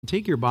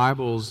take your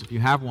Bibles, if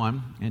you have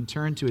one, and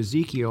turn to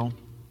Ezekiel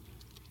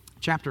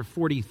chapter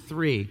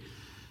 43.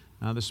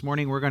 This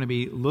morning we're going to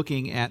be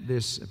looking at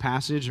this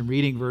passage and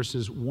reading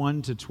verses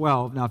 1 to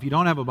 12. Now, if you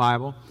don't have a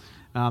Bible,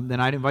 then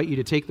I'd invite you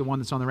to take the one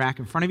that's on the rack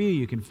in front of you.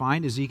 You can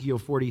find Ezekiel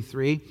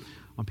 43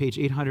 on page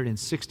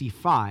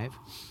 865.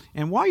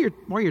 And while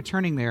you're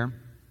turning there,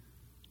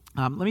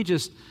 let me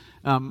just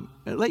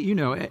let you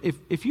know,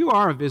 if you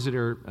are a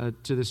visitor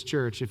to this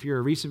church, if you're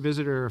a recent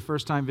visitor or a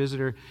first-time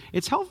visitor,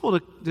 it's helpful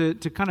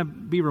to kind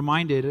of be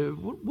reminded,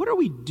 what are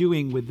we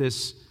doing with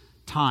this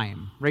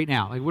time right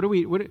now? Like, what are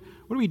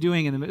we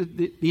doing?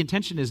 The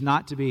intention is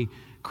not to be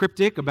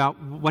cryptic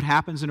about what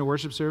happens in a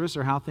worship service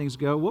or how things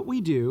go. What we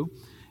do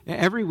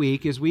every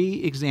week is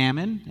we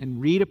examine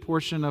and read a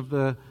portion of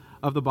the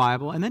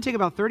Bible, and then take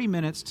about 30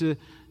 minutes to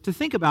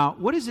think about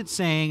what is it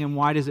saying and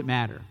why does it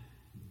matter.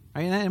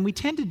 Right? And we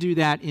tend to do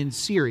that in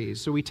series.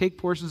 So we take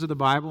portions of the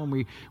Bible and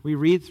we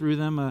read through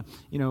them,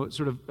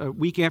 sort of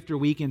week after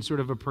week in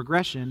sort of a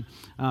progression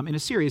in a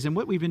series. And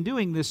what we've been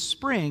doing this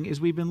spring is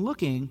we've been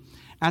looking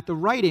at the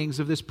writings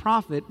of this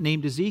prophet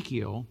named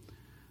Ezekiel,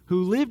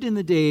 who lived in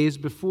the days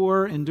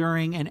before and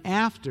during and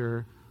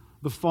after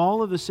the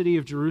fall of the city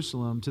of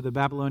Jerusalem to the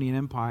Babylonian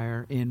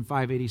Empire in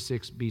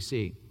 586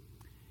 BC.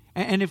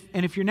 And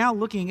if you're now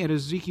looking at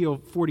Ezekiel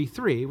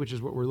 43, which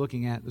is what we're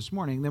looking at this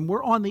morning, then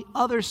we're on the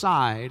other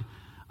side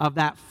of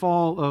that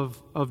fall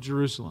of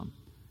Jerusalem.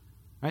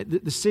 Right?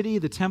 The city,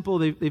 the temple,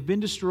 they've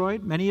been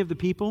destroyed. Many of the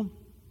people,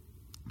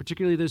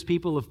 particularly those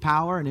people of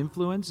power and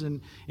influence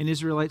in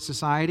Israelite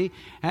society,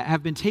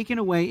 have been taken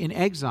away in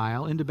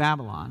exile into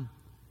Babylon.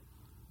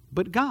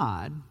 But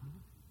God,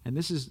 and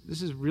this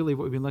is really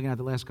what we've been looking at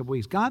the last couple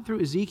weeks, God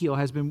through Ezekiel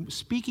has been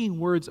speaking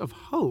words of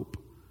hope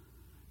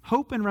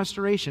and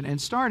restoration.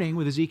 And starting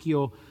with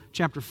Ezekiel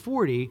chapter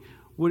 40,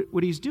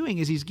 what he's doing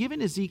is he's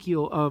given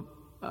Ezekiel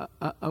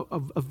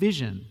a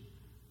vision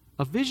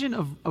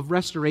of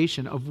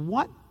restoration, of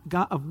what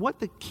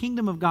the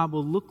kingdom of God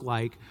will look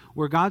like,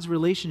 where God's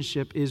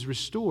relationship is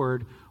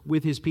restored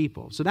with his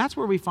people. So that's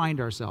where we find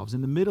ourselves,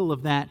 in the middle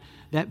of that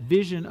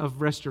vision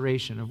of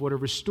restoration, of what a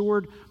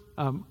restored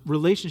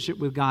relationship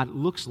with God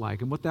looks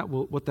like, and what that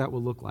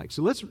will look like.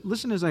 So let's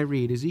listen as I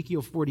read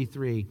Ezekiel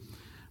 43,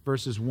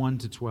 verses 1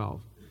 to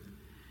 12.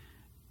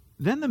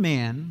 Then the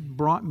man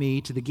brought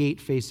me to the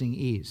gate facing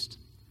east,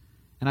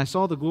 and I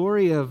saw the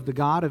glory of the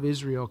God of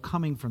Israel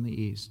coming from the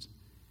east.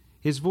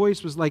 His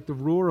voice was like the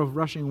roar of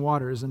rushing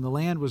waters, and the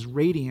land was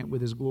radiant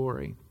with his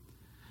glory.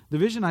 The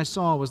vision I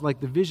saw was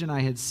like the vision I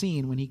had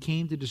seen when he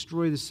came to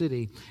destroy the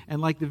city, and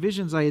like the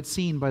visions I had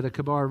seen by the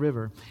Kebar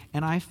River,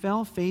 and I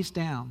fell face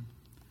down.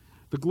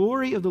 The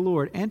glory of the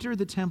Lord entered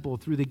the temple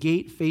through the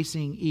gate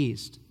facing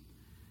east.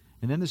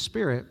 And then the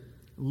Spirit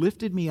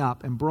lifted me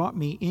up and brought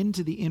me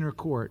into the inner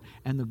court,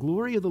 and the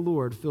glory of the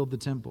Lord filled the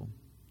temple.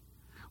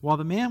 While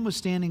the man was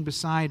standing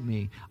beside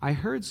me, I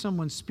heard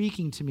someone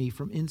speaking to me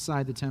from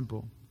inside the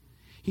temple.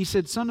 He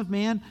said, "Son of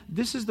man,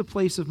 this is the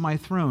place of my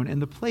throne and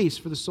the place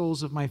for the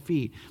soles of my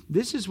feet.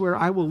 This is where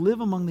I will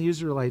live among the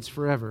Israelites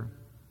forever.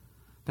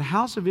 The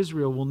house of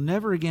Israel will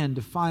never again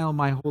defile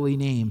my holy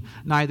name,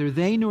 neither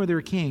they nor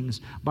their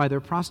kings, by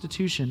their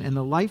prostitution and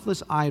the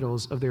lifeless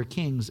idols of their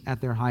kings at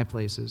their high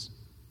places.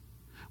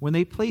 When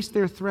they placed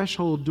their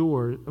threshold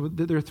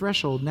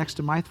next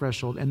to my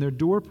threshold and their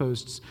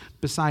doorposts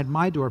beside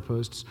my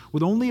doorposts,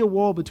 with only a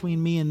wall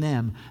between me and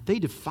them, they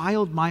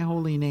defiled my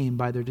holy name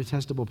by their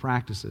detestable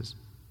practices.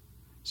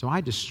 So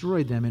I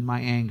destroyed them in my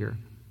anger.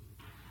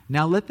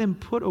 Now let them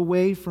put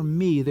away from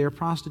me their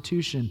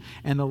prostitution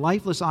and the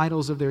lifeless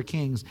idols of their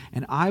kings,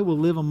 and I will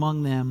live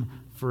among them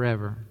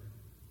forever.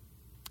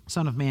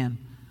 Son of man,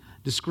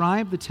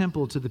 describe the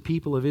temple to the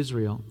people of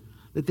Israel,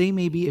 that they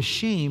may be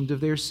ashamed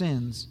of their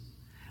sins.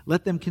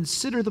 Let them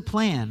consider the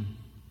plan,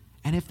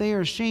 and if they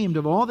are ashamed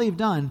of all they've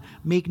done,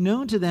 make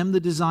known to them the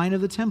design of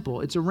the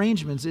temple, its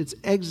arrangements, its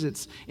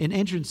exits and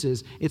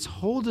entrances, its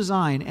whole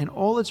design, and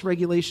all its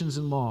regulations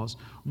and laws.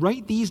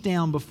 Write these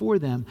down before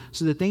them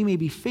so that they may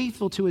be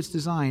faithful to its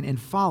design and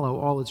follow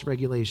all its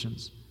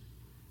regulations.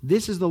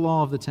 This is the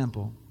law of the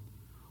temple.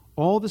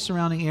 All the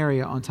surrounding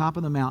area on top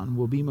of the mountain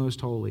will be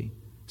most holy.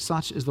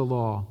 Such is the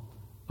law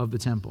of the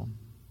temple."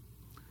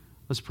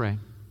 Let's pray.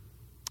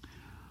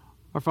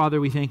 Our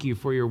Father, we thank you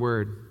for your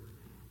word,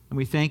 and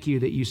we thank you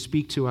that you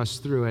speak to us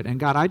through it. And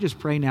God, I just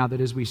pray now that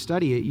as we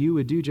study it, you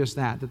would do just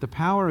that the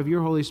power of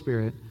your Holy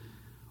Spirit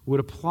would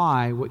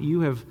apply what you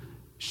have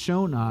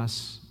shown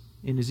us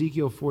in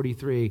Ezekiel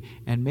 43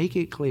 and make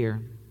it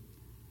clear.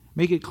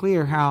 Make it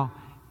clear how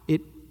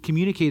it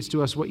communicates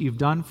to us what you've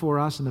done for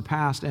us in the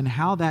past and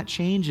how that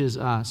changes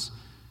us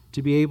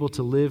to be able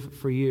to live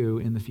for you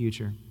in the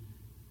future.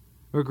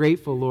 We're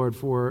grateful, Lord,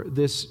 for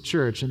this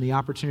church and the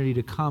opportunity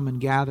to come and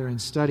gather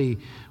and study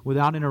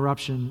without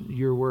interruption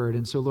your word.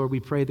 And so, Lord, we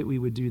pray that we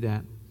would do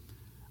that.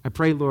 I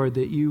pray, Lord,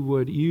 that you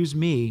would use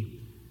me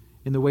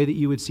in the way that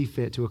you would see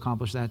fit to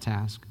accomplish that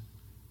task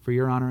for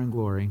your honor and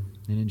glory.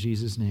 And in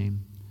Jesus' name,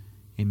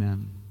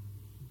 amen.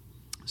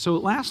 So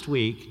last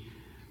week,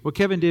 what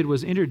Kevin did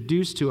was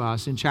introduce to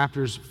us in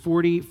chapters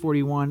 40,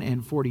 41,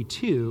 and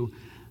 42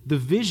 the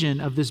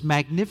vision of this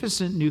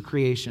magnificent new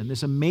creation,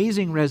 this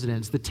amazing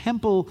residence, the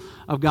temple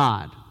of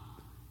God.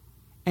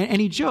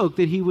 And he joked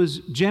that he was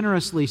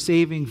generously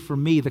saving for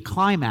me the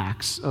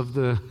climax of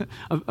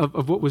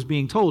what was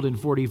being told in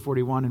 40,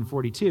 41, and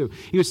 42.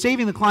 He was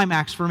saving the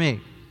climax for me.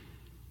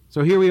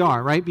 So here we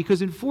are, right?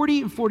 Because in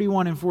 40 and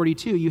 41 and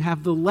 42, you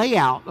have the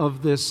layout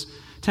of this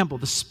temple,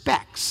 the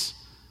specs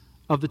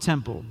of the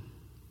temple.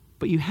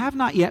 But you have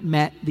not yet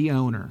met the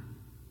owner.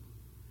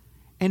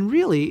 And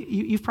really,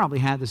 you've probably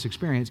had this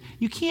experience.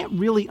 You can't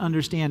really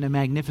understand a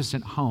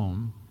magnificent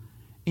home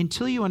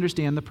until you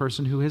understand the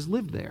person who has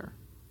lived there.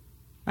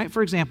 Right?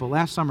 For example,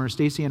 last summer,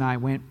 Stacy and I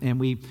went and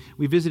we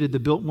visited the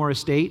Biltmore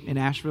Estate in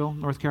Asheville,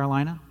 North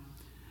Carolina.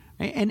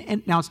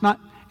 And now it's not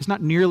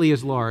nearly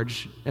as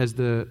large as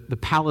the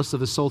palace of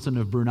the Sultan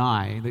of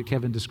Brunei that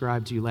Kevin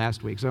described to you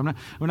last week. So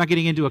we're not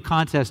getting into a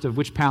contest of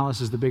which palace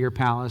is the bigger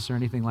palace or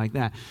anything like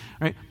that.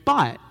 Right?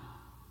 But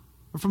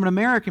from an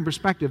American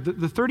perspective,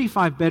 the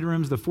 35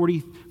 bedrooms, the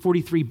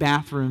 43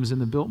 bathrooms in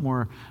the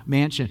Biltmore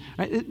mansion,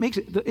 right,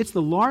 it's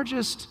the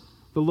largest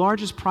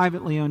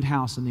privately owned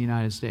house in the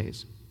United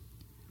States.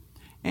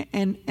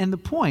 And the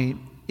point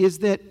is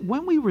that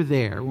when we were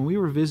there, when we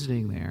were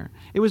visiting there,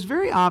 it was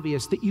very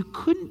obvious that you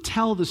couldn't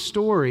tell the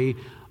story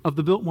of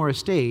the Biltmore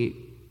Estate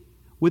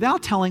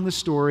without telling the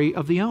story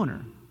of the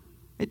owner.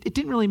 It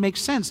didn't really make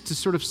sense to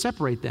sort of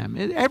separate them.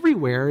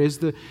 Everywhere is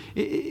the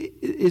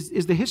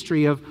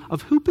history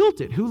of who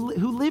built it,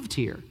 who lived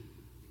here.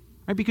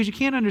 Right? Because you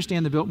can't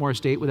understand the Biltmore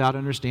Estate without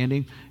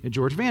understanding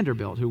George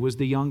Vanderbilt, who was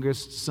the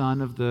youngest son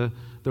of the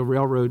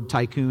railroad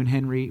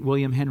tycoon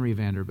William Henry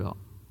Vanderbilt.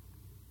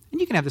 And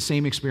you can have the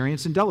same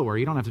experience in Delaware.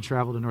 You don't have to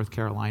travel to North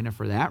Carolina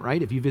for that,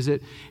 right? If you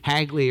visit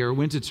Hagley or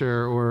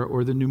Winterthur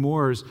or the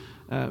Nemours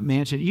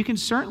mansion, you can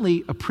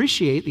certainly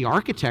appreciate the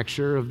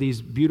architecture of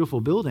these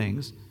beautiful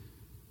buildings,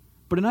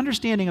 but an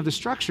understanding of the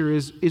structure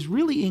is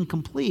really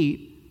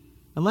incomplete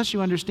unless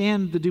you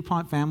understand the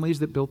DuPont families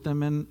that built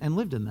them and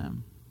lived in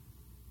them.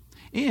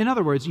 In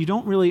other words, you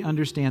don't really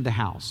understand the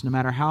house, no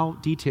matter how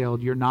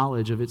detailed your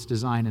knowledge of its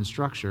design and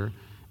structure,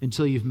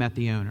 until you've met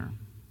the owner.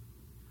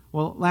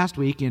 Well, last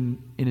week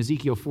in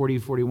Ezekiel 40,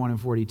 41, and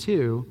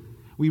 42,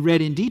 we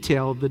read in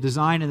detail the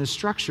design and the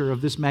structure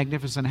of this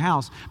magnificent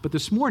house. But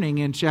this morning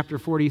in chapter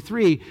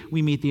 43,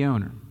 we meet the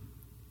owner.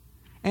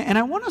 And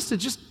I want us to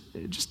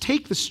just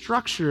take the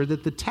structure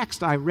that the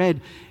text I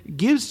read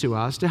gives to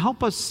us to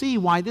help us see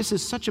why this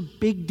is such a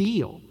big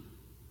deal.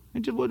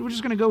 And we're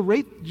just going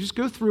to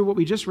go through what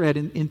we just read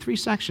in 3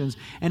 sections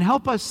and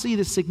help us see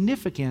the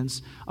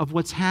significance of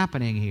what's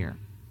happening here.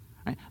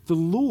 Right? The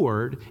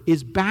Lord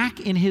is back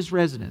in his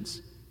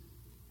residence.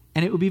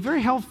 And it would be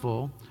very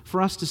helpful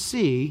for us to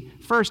see,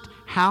 first,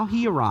 how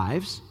he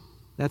arrives.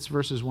 That's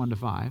verses 1 to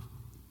 5.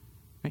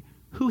 Right?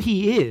 Who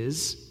he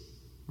is,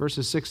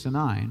 verses 6 to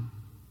 9.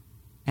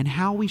 And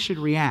how we should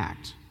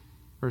react,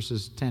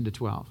 verses 10 to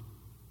 12.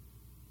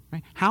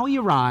 Right? How he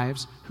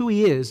arrives, who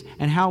he is,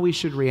 and how we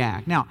should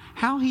react. Now,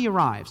 how he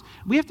arrives.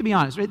 We have to be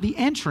honest, right? The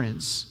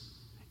entrance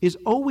is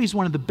always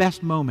one of the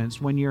best moments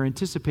when you're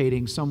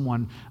anticipating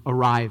someone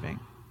arriving,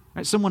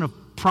 right? Someone of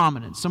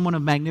prominence, someone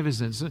of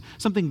magnificence,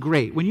 something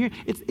great. When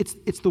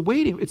it's the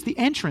waiting, it's the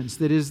entrance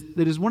that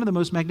is one of the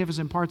most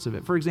magnificent parts of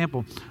it. For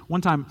example,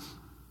 one time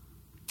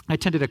I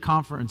attended a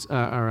conference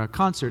or a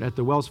concert at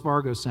the Wells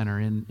Fargo Center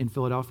in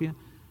Philadelphia,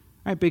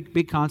 right?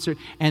 Big concert,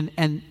 and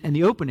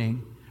the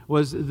opening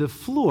was the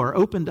floor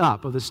opened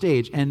up of the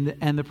stage, and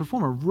the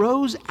performer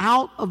rose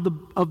out of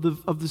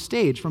the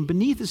stage, from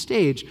beneath the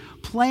stage,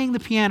 playing the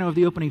piano of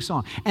the opening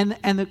song,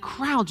 and the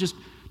crowd just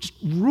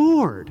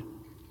roared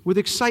with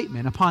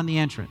excitement upon the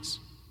entrance.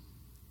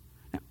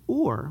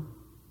 Or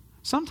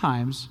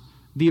sometimes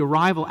the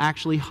arrival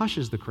actually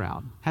hushes the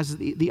crowd, has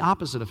the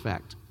opposite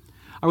effect.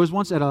 I was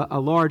once at a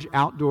large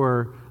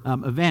outdoor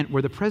event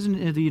where the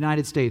President of the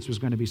United States was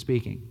going to be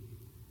speaking.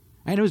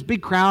 And it was a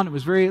big crowd, it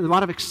was a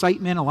lot of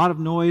excitement, a lot of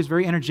noise,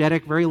 very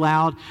energetic, very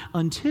loud,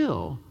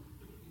 until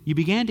you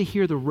began to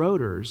hear the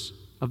rotors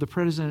of the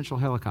presidential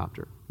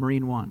helicopter,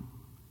 Marine One.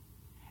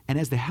 And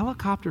as the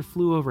helicopter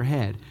flew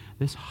overhead,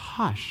 this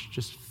hush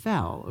just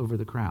fell over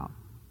the crowd.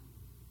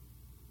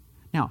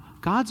 Now,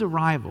 God's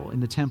arrival in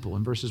the temple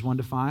in verses 1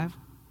 to 5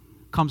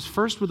 comes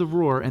first with a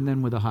roar and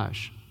then with a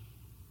hush.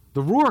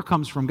 The roar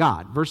comes from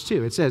God. Verse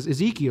 2, it says,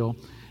 Ezekiel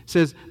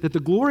says that as the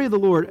glory of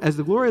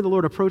the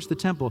Lord approached the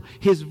temple,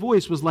 his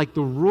voice was like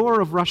the roar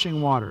of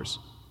rushing waters.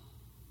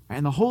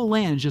 And the whole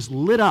land just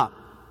lit up.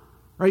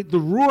 Right? The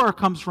roar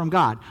comes from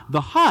God.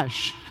 The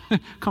hush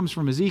comes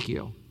from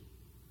Ezekiel.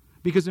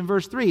 Because in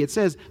verse 3, it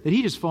says that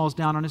he just falls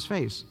down on his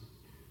face,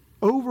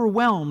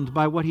 overwhelmed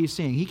by what he's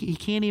seeing. He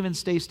can't even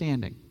stay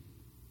standing.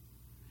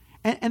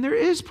 And there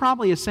is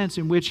probably a sense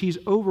in which he's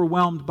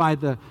overwhelmed by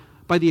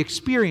the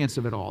experience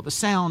of it all, the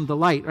sound, the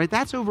light, right?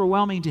 That's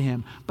overwhelming to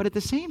him. But at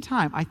the same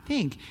time, I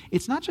think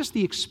it's not just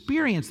the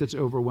experience that's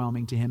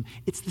overwhelming to him,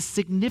 it's the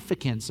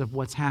significance of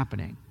what's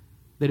happening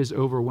that is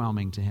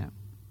overwhelming to him.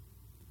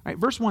 Right?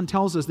 Verse 1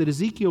 tells us that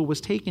Ezekiel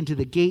was taken to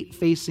the gate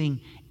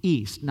facing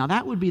east. Now,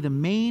 that would be the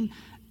main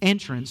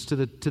entrance to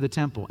the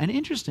temple. And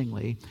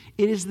interestingly,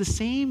 it is the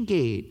same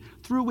gate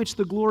through which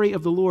the glory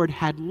of the Lord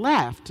had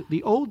left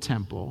the old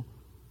temple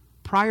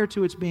prior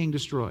to its being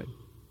destroyed.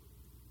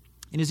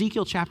 In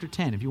Ezekiel chapter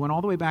 10, if you went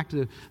all the way back to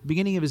the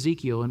beginning of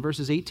Ezekiel in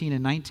verses 18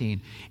 and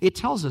 19, it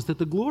tells us that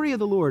the glory of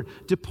the Lord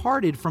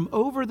departed from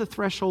over the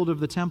threshold of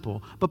the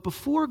temple, but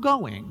before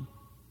going,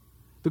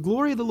 the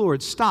glory of the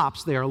Lord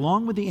stops there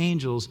along with the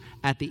angels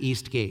at the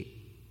east gate.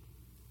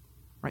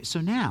 Right,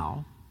 so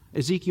now,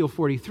 Ezekiel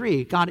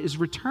 43, God is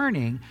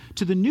returning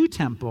to the new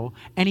temple,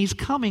 and he's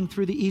coming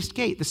through the east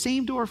gate, the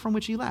same door from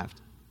which he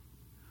left.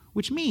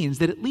 Which means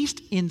that at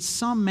least in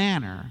some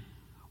manner,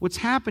 what's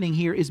happening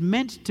here is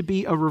meant to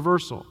be a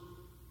reversal.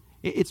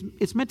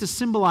 It's meant to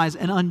symbolize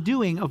an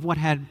undoing of what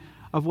had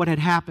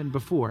happened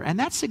before. And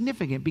that's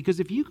significant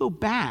because if you go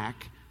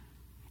back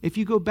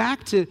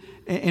to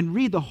and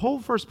read the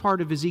whole first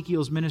part of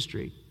Ezekiel's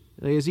ministry,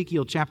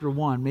 Ezekiel chapter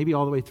 1, maybe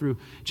all the way through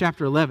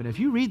chapter 11, if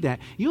you read that,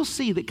 you'll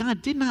see that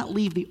God did not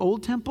leave the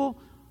old temple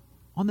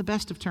on the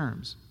best of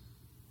terms.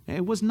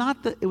 It was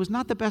not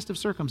the best of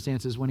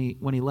circumstances when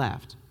he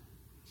left.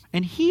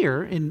 And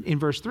here in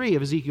verse 3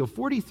 of Ezekiel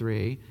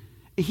 43,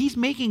 he's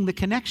making the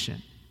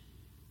connection.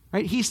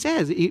 Right?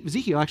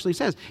 Ezekiel actually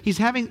says,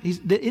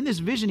 in this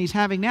vision he's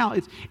having now,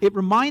 it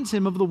reminds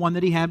him of the one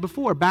that he had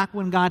before, back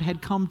when God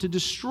had come to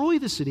destroy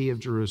the city of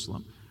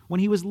Jerusalem,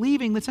 when he was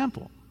leaving the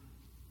temple.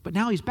 But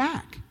now he's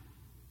back.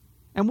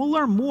 And we'll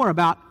learn more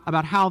about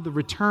how the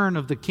return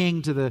of the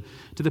king to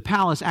the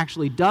palace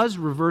actually does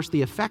reverse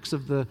the effects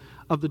of the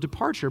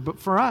departure. But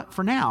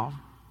for now,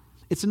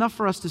 it's enough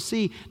for us to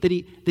see that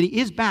he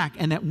is back,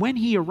 and that when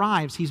he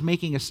arrives, he's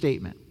making a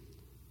statement.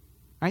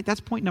 Right?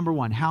 That's point number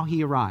one, how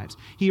he arrives.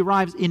 He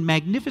arrives in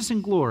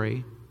magnificent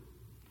glory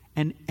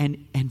and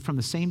from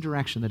the same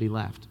direction that he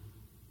left.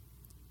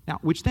 Now,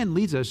 which then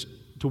leads us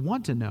to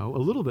want to know a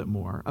little bit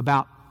more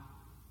about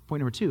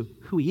point number two,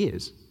 who he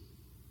is.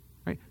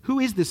 Right? Who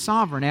is the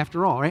sovereign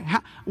after all? Right?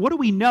 What do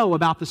we know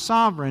about the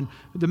sovereign,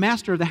 the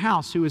master of the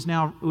house who is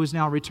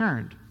now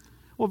returned?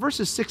 Well,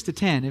 verses 6 to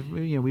 10,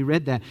 we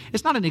read that.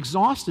 It's not an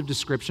exhaustive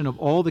description of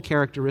all the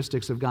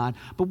characteristics of God,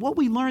 but what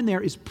we learn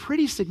there is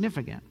pretty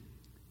significant.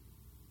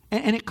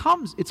 And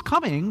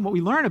what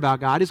we learn about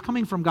God is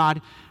coming from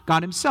God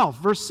himself.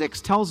 Verse 6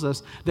 tells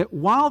us that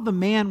while the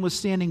man was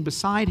standing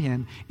beside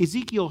him,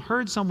 Ezekiel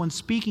heard someone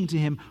speaking to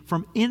him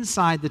from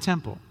inside the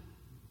temple.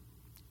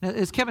 Now,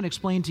 as Kevin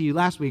explained to you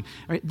last week,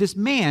 right, this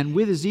man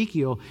with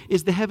Ezekiel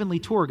is the heavenly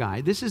tour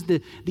guide. This is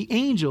the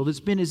angel that's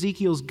been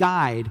Ezekiel's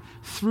guide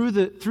through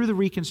the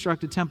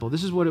reconstructed temple.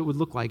 This is what it would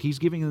look like. He's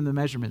giving them the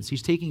measurements.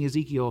 He's taking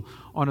Ezekiel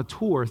on a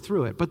tour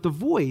through it. But the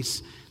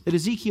voice that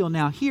Ezekiel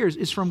now hears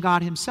is from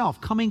God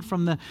himself, coming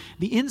from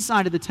the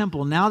inside of the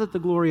temple now that the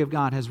glory of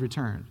God has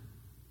returned.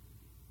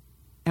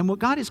 And what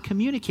God is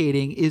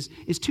communicating is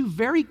two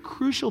very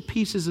crucial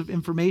pieces of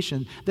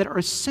information that are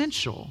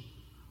essential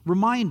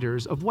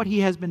reminders of what he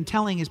has been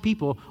telling his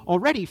people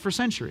already for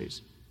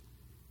centuries.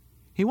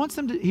 He wants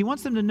them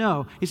to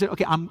know. He said,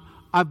 okay,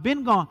 I've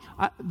been gone.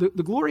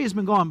 The glory has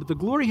been gone, but the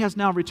glory has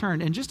now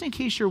returned. And just in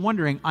case you're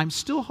wondering, I'm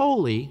still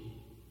holy,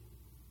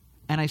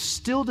 and I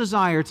still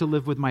desire to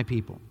live with my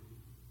people.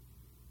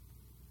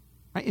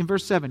 Right? In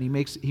verse 7, he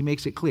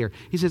makes it clear.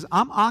 He says,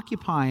 I'm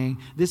occupying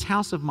this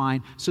house of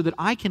mine so that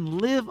I can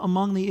live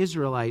among the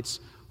Israelites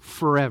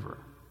forever.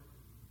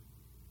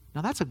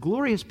 Now that's a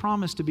glorious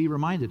promise to be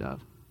reminded of.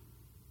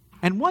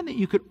 And one that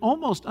you could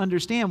almost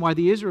understand why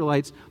the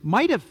Israelites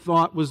might have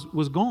thought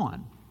was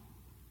gone.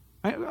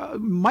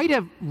 Might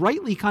have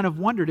rightly kind of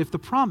wondered if the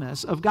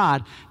promise of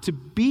God to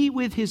be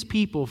with his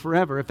people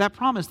forever, if that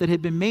promise that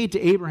had been made to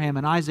Abraham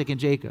and Isaac and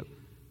Jacob,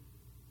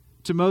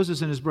 to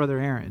Moses and his brother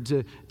Aaron,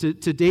 to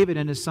David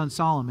and his son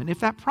Solomon, if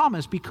that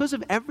promise, because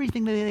of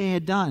everything that they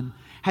had done,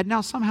 had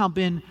now somehow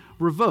been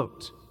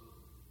revoked.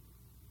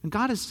 And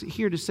God is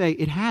here to say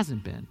it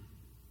hasn't been.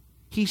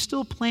 He's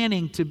still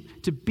planning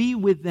to be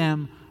with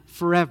them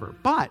forever.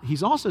 But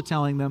he's also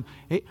telling them,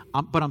 hey,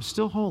 but I'm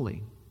still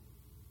holy.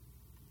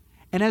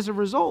 And as a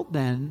result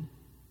then,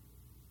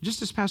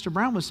 just as Pastor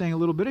Brown was saying a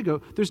little bit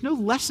ago, there's no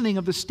lessening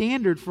of the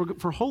standard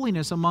for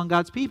holiness among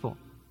God's people.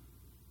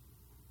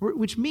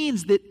 Which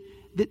means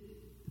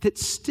that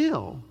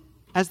still,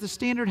 as the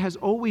standard has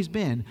always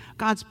been,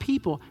 God's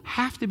people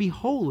have to be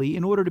holy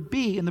in order to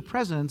be in the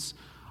presence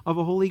of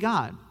a holy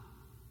God.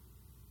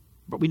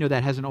 But we know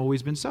that hasn't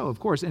always been so, of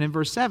course. And in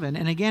verse 7,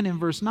 and again in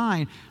verse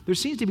 9, there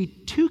seems to be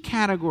two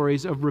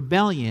categories of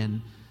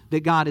rebellion that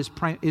God is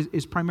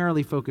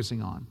primarily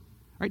focusing on.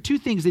 Right? Two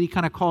things that he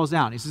kind of calls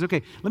out. He says,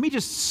 okay, let me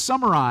just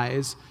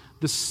summarize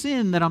the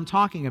sin that I'm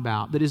talking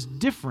about that is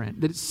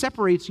different, that it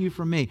separates you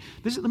from me.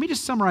 Let me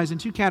just summarize in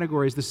two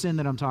categories the sin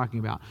that I'm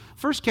talking about.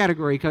 First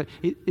category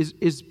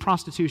is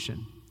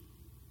prostitution.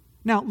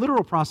 Now,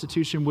 literal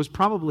prostitution was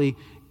probably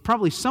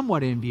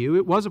somewhat in view.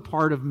 It was a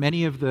part of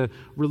many of the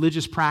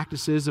religious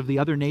practices of the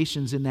other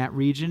nations in that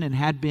region and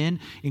had been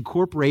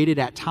incorporated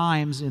at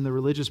times in the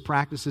religious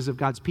practices of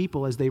God's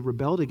people as they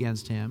rebelled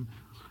against him.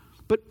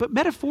 But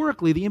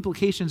metaphorically, the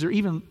implications are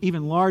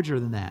even larger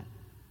than that.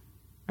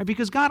 Right?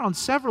 Because God on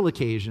several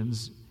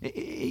occasions,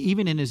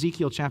 even in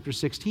Ezekiel chapter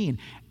 16,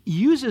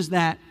 uses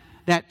that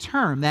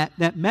term,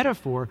 that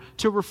metaphor,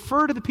 to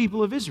refer to the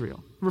people of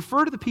Israel.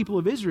 Refer to the people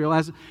of Israel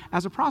as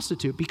a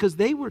prostitute, because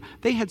they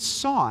had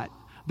sought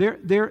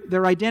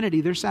their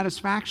identity, their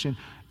satisfaction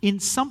in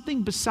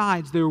something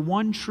besides their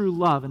one true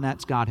love, and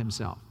that's God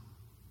himself.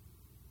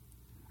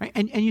 Right?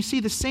 And you see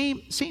the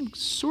same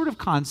sort of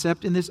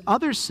concept in this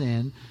other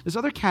sin, this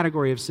other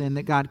category of sin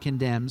that God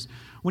condemns,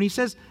 when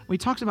he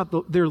talks about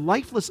the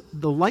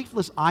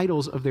lifeless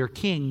idols of their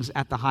kings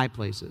at the high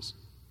places.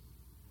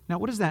 Now,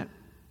 what does that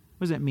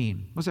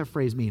mean? What does that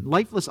phrase mean?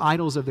 Lifeless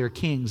idols of their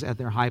kings at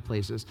their high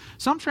places.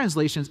 Some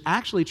translations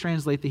actually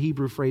translate the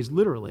Hebrew phrase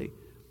literally,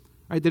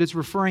 right? That it's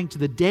referring to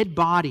the dead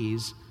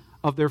bodies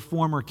of their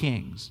former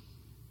kings.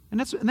 And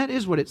that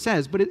is what it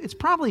says, but it's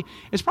probably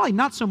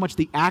not so much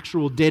the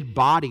actual dead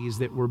bodies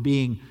that were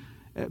being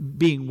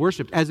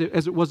worshipped as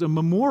it was a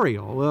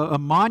memorial, a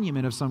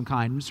monument of some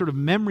kind, sort of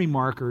memory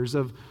markers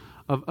of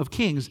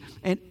kings.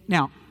 And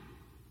now,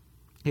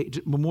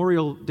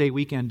 Memorial Day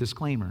weekend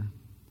disclaimer.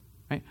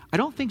 Right? I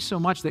don't think so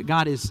much that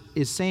God is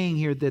saying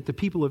here that the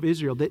people of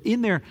Israel, that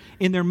in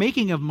their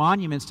making of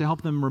monuments to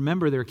help them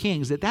remember their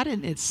kings, that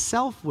in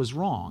itself was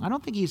wrong. I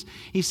don't think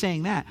he's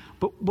saying that.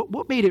 But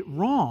what made it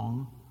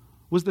wrong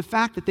was the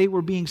fact that they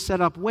were being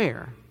set up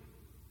where?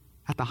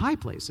 At the high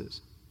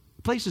places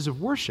of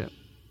worship.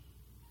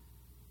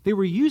 They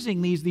were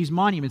using these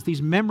monuments,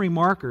 these memory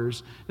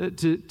markers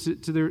to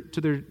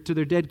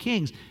their dead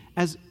kings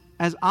as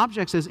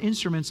objects, as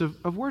instruments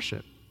of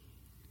worship.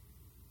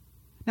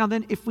 Now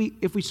then, if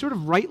we sort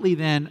of rightly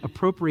then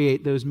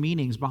appropriate those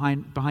meanings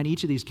behind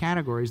each of these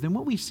categories, then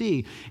what we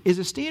see is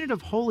a standard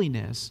of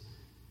holiness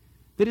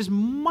that is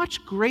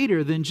much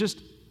greater than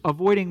just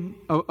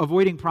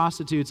avoiding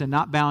prostitutes and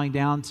not bowing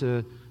down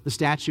to the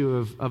statue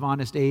of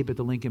Honest Abe at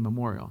the Lincoln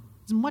Memorial.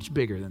 It's much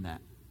bigger than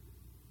that.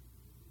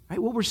 Right?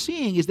 What we're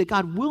seeing is that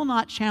God will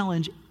not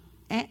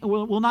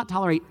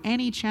tolerate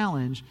any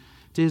challenge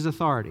to his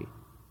authority.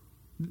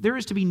 There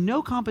is to be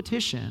no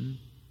competition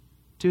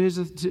to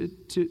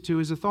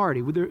his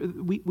authority.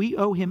 We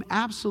owe him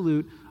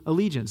absolute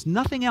allegiance.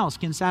 Nothing else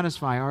can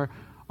satisfy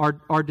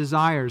our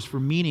desires for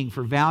meaning,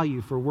 for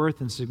value, for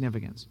worth and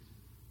significance.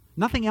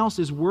 Nothing else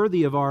is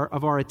worthy of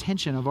our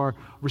attention, of our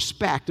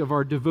respect, of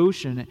our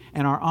devotion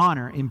and our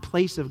honor in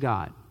place of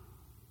God.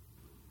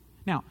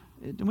 Now,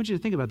 I want you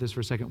to think about this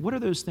for a second. What are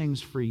those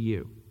things for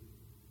you?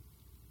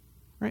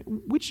 Right?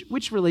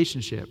 Which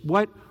relationship,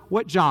 what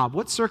job,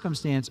 what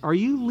circumstance are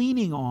you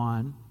leaning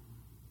on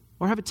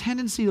or have a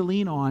tendency to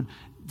lean on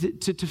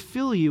to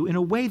fill you in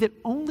a way that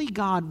only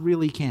God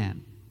really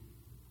can?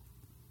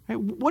 Right?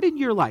 What in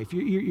your life,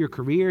 your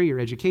career, your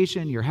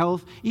education, your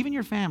health, even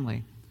your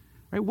family,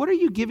 right? What are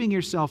you giving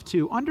yourself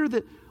to under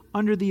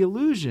the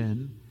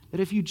illusion that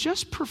if you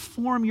just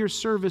perform your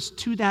service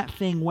to that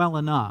thing well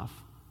enough,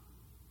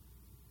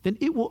 then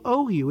it will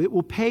owe you, it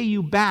will pay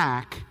you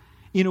back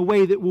in a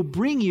way that will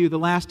bring you the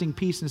lasting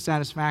peace and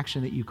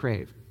satisfaction that you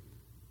crave?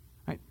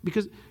 Right?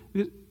 Because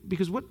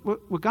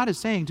what God is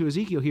saying to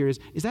Ezekiel here is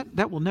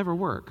that will never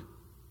work.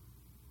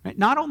 Right?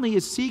 Not only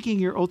is seeking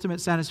your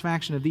ultimate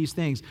satisfaction of these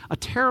things a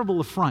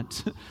terrible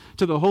affront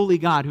to the holy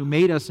God who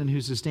made us and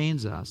who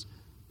sustains us,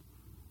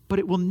 but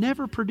it will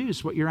never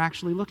produce what you're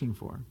actually looking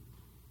for.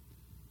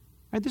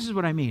 Right? This is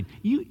what I mean.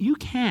 You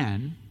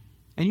can,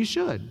 and you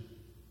should,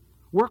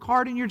 work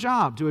hard in your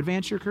job to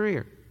advance your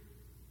career.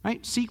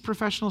 Right? Seek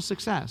professional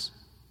success.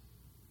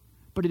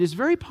 But it is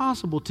very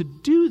possible to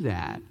do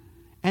that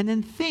and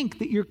then think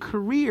that your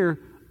career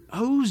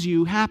owes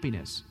you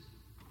happiness.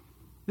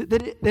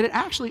 That it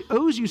actually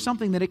owes you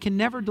something that it can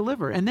never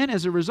deliver. And then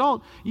as a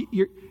result,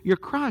 you're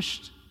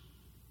crushed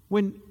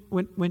when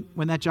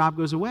that job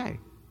goes away.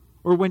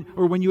 Or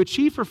when you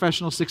achieve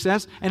professional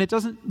success and it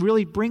doesn't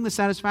really bring the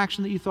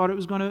satisfaction that you thought it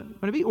was going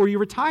to be. Or you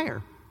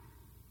retire.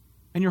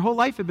 And your whole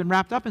life had been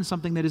wrapped up in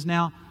something that is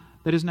now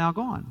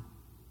gone.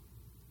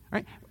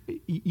 Right?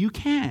 You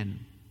can,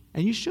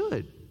 and you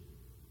should,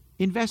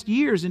 invest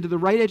years into the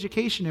right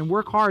education and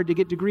work hard to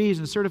get degrees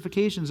and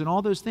certifications and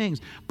all those things.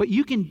 But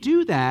you can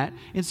do that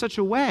in such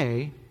a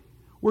way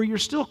where you're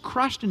still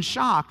crushed and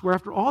shocked, where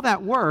after all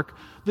that work,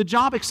 the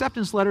job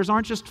acceptance letters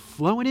aren't just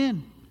flowing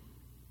in.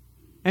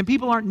 And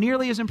people aren't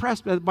nearly as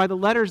impressed by the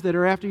letters that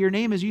are after your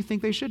name as you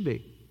think they should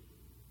be.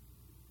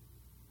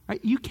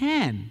 Right? You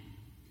can,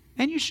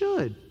 and you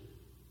should.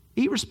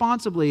 Eat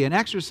responsibly and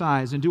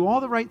exercise and do all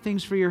the right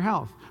things for your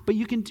health. But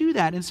you can do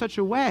that in such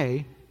a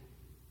way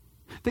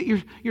that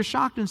you're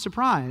shocked and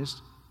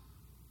surprised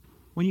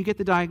when you get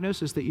the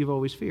diagnosis that you've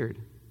always feared.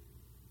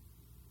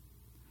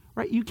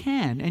 Right? You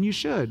can and you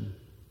should.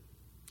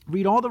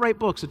 Read all the right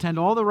books, attend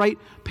all the right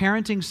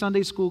parenting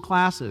Sunday school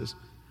classes.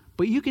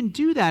 But you can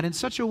do that in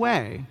such a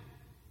way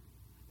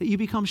that you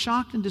become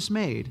shocked and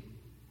dismayed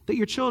that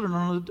your children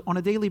on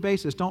a daily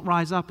basis don't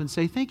rise up and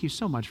say, "Thank you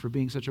so much for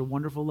being such a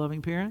wonderful,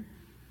 loving parent,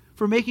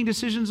 for making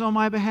decisions on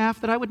my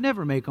behalf that I would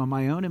never make on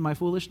my own in my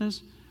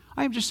foolishness.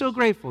 I am just so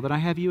grateful that I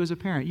have you as a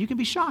parent. You can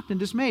be shocked and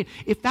dismayed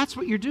if that's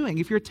what you're doing,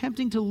 if you're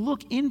attempting to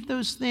look into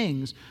those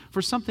things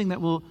for something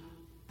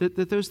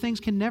that those things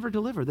can never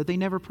deliver, that they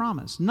never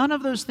promise. None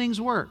of those things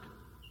work.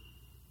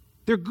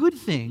 They're good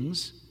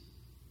things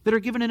that are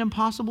given an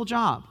impossible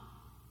job.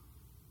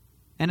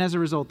 And as a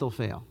result, they'll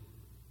fail.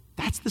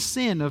 That's the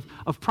sin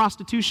of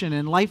prostitution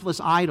and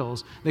lifeless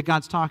idols that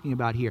God's talking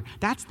about here.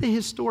 That's the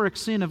historic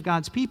sin of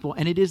God's people,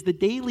 and it is the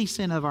daily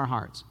sin of our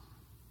hearts.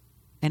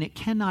 And it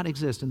cannot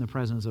exist in the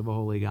presence of a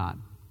holy God.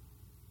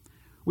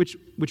 Which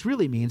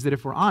really means that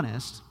if we're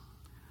honest,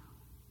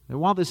 that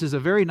while this is a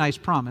very nice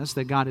promise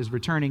that God is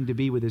returning to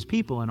be with his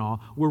people and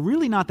all, we're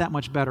really not that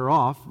much better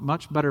off,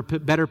 much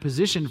better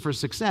positioned for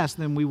success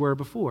than we were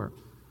before,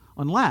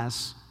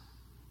 unless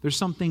there's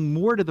something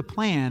more to the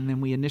plan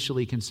than we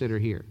initially consider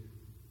here.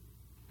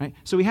 Right?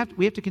 So we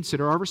have to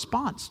consider our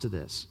response to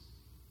this.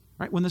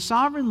 Right? When the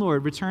sovereign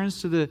Lord returns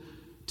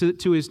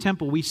to his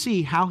temple, we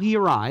see how he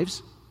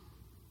arrives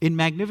in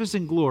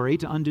magnificent glory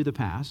to undo the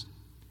past.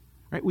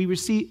 Right? We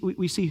see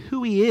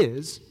who he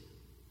is,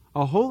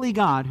 a holy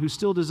God who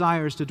still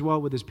desires to dwell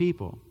with his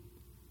people.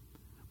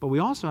 But we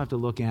also have to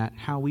look at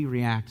how we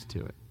react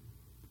to it.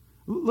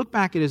 Look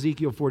back at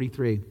Ezekiel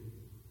 43.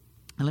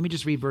 And let me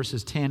just read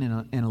verses 10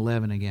 and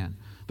 11 again.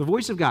 The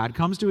voice of God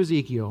comes to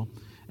Ezekiel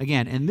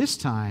again, and this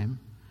time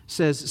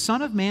says,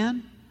 Son of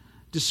man,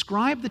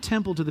 describe the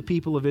temple to the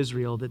people of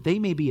Israel, that they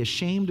may be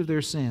ashamed of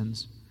their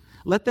sins.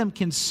 Let them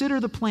consider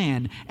the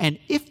plan, and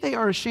if they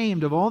are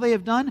ashamed of all they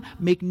have done,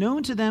 make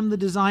known to them the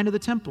design of the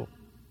temple,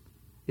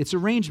 its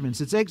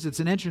arrangements, its exits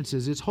and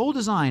entrances, its whole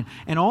design,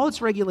 and all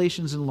its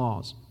regulations and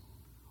laws.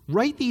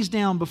 Write these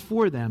down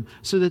before them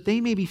so that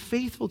they may be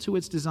faithful to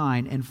its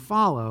design and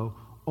follow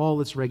all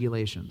its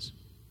regulations.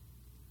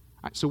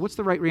 All right, so what's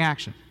the right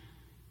reaction?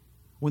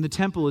 When the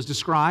temple is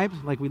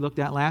described, like we looked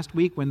at last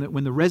week, when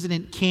the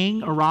resident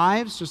king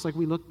arrives, just like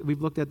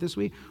we've looked at this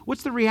week,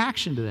 what's the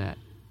reaction to that?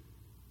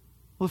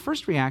 Well, the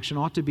first reaction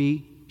ought to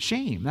be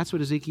shame. That's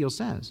what Ezekiel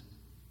says.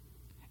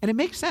 And it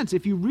makes sense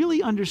if you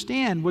really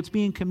understand what's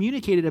being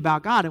communicated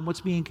about God and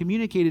what's being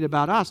communicated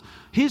about us,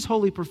 his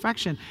holy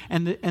perfection,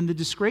 and the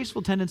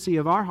disgraceful tendency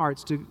of our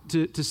hearts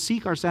to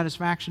seek our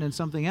satisfaction in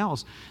something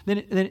else, then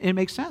it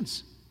makes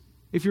sense.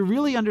 If you're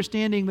really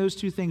understanding those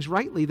two things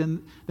rightly,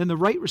 then the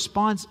right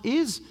response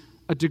is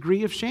a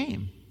degree of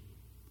shame.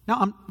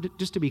 Now,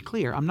 just to be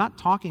clear, I'm not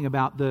talking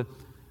about the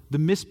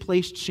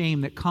misplaced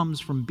shame that comes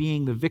from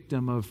being the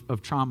victim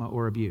of trauma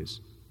or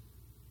abuse.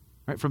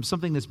 Right? From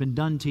something that's been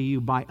done to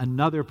you by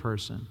another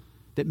person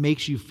that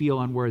makes you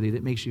feel unworthy,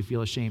 that makes you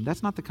feel ashamed.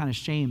 That's not the kind of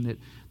shame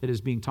that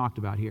is being talked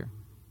about here.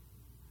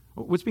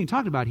 What's being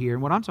talked about here,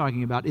 and what I'm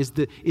talking about, is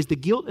the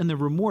guilt and the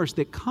remorse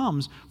that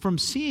comes from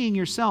seeing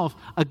yourself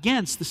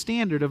against the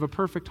standard of a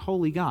perfect,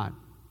 holy God.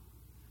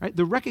 Right?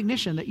 The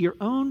recognition that your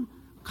own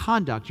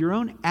conduct, your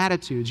own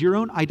attitudes, your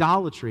own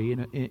idolatry,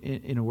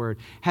 in a word,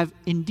 have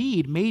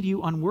indeed made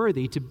you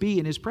unworthy to be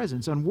in his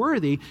presence,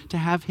 unworthy to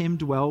have him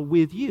dwell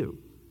with you.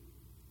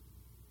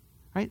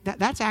 Right?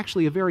 That's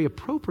actually a very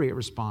appropriate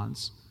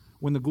response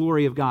when the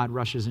glory of God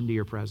rushes into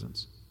your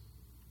presence.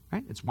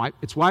 Right?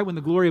 It's why when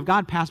the glory of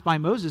God passed by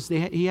Moses,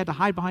 he had to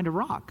hide behind a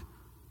rock.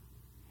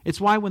 It's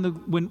why when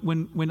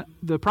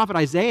the prophet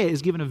Isaiah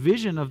is given a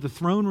vision of the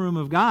throne room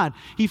of God,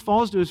 he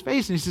falls to his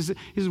face and he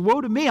says,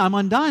 "Woe to me, I'm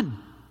undone.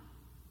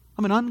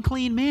 I'm an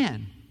unclean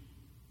man."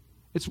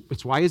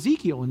 It's why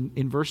Ezekiel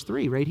in verse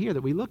 3 right here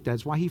that we looked at,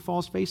 it's why he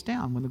falls face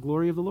down when the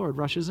glory of the Lord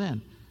rushes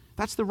in.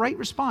 That's the right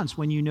response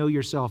when you know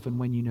yourself and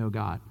when you know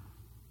God.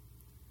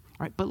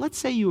 All right, but let's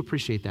say you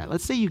appreciate that.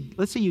 Let's say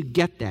you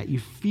get that. You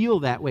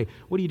feel that way.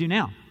 What do you do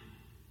now?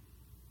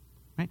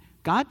 Right?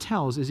 God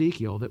tells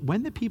Ezekiel that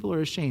when the people are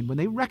ashamed, when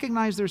they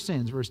recognize their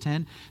sins, verse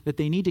 10, that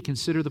they need to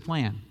consider the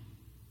plan.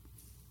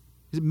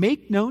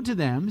 Make known to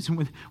them,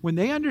 so when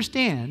they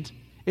understand,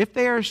 if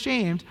they are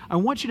ashamed, I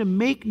want you to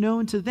make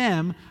known to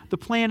them the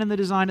plan and the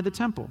design of the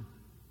temple.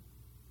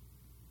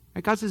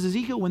 Right? God says,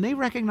 Ezekiel, when they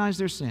recognize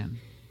their sin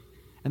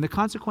and the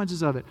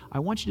consequences of it, I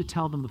want you to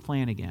tell them the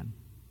plan again.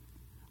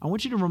 I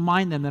want you to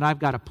remind them that I've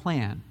got a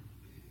plan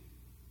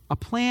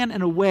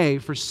and a way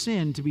for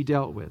sin to be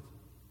dealt with,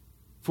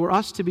 for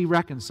us to be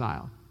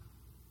reconciled,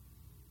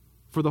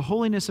 for the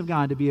holiness of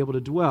God to be able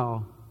to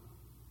dwell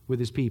with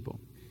his people.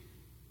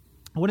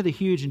 One of the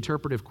huge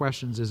interpretive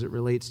questions as it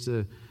relates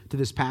to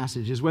this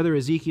passage is whether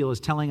Ezekiel is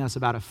telling us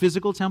about a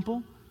physical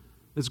temple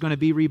that's going to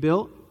be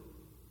rebuilt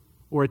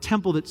or a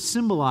temple that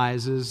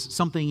symbolizes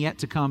something yet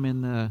to come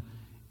in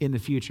the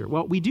future.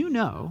 Well, we do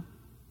know,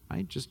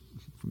 right, just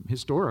from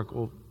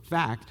historical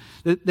fact,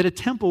 that a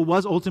temple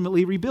was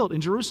ultimately rebuilt in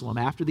Jerusalem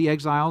after the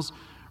exiles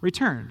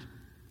returned.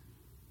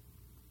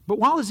 But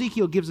while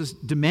Ezekiel gives us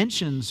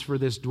dimensions for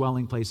this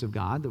dwelling place of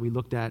God that we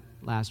looked at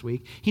last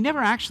week, he never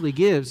actually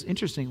gives,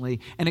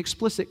 interestingly, an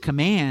explicit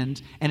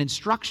command and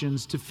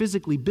instructions to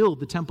physically build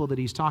the temple that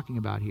he's talking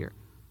about here.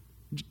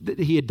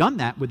 He had done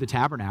that with the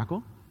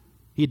tabernacle.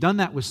 He had done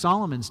that with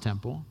Solomon's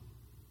temple.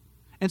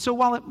 And so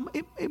while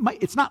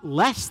it's not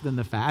less than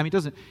the fact,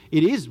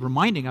 it is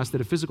reminding us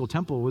that a physical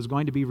temple was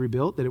going to be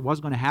rebuilt, that it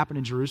was going to happen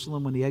in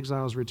Jerusalem when the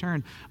exiles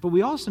returned, but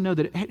we also know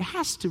that it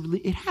has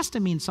to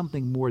mean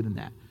something more than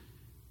that.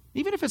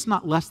 Even if it's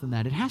not less than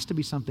that, it has to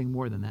be something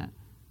more than that.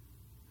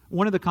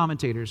 One of the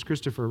commentators,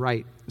 Christopher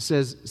Wright,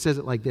 says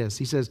it like this.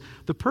 He says,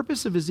 the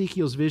purpose of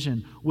Ezekiel's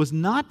vision was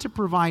not to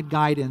provide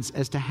guidance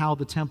as to how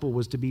the temple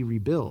was to be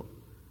rebuilt,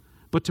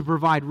 but to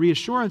provide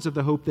reassurance of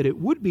the hope that it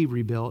would be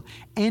rebuilt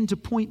and to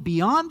point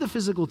beyond the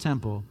physical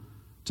temple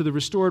to the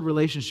restored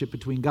relationship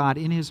between God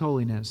in his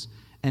holiness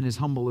and his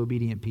humble,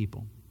 obedient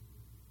people.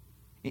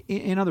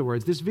 In other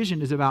words, this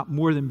vision is about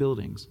more than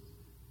buildings.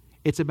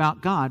 It's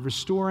about God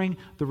restoring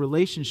the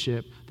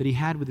relationship that he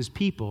had with his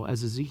people,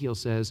 as Ezekiel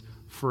says,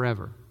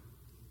 forever.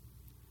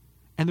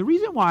 And the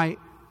reason why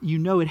you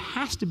know it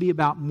has to be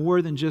about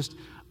more than just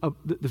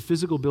the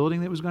physical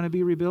building that was going to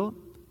be rebuilt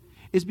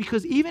is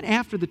because even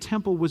after the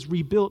temple was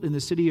rebuilt in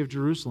the city of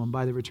Jerusalem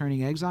by the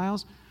returning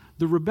exiles,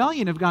 the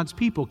rebellion of God's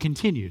people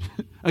continued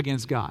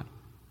against God.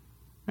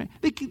 Right?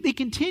 They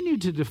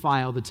continued to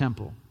defile the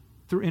temple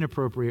through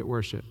inappropriate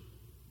worship.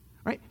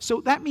 Right?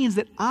 So that means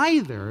that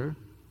either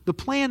the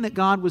plan that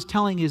God was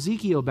telling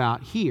Ezekiel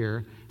about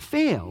here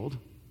failed,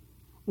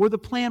 or the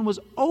plan was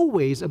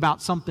always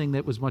about something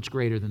that was much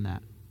greater than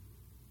that.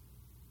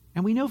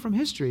 And we know from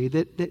history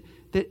that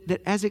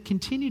as it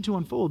continued to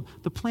unfold,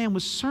 the plan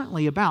was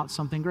certainly about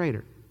something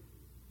greater.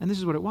 And this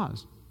is what it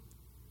was.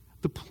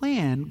 The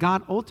plan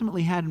God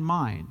ultimately had in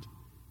mind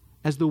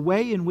as the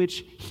way in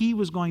which he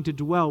was going to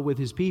dwell with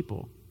his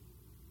people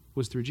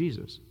was through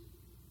Jesus.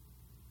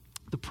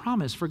 The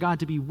promise for God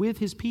to be with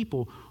his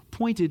people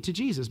pointed to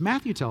Jesus.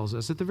 Matthew tells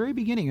us at the very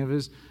beginning of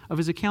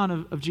his account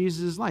of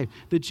Jesus' life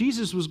that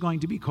Jesus was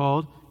going to be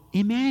called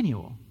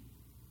Emmanuel.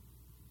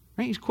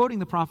 Right? He's quoting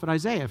the prophet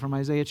Isaiah from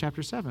Isaiah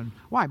chapter 7.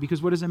 Why?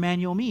 Because what does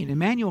Emmanuel mean?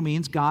 Emmanuel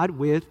means God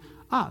with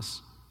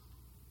us.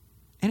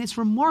 And it's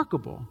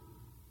remarkable,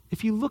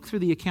 if you look through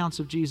the accounts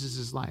of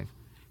Jesus' life,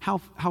 how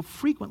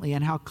frequently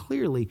and how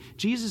clearly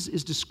Jesus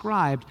is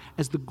described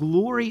as the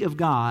glory of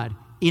God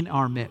in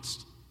our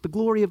midst. The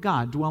glory of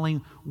God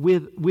dwelling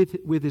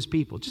with his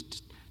people.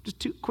 Just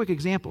two quick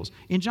examples.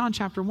 In John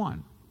chapter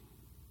 1,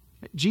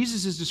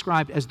 Jesus is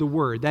described as the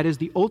Word. That is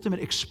the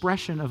ultimate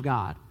expression of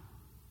God.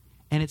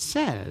 And it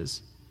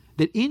says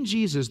that in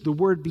Jesus, the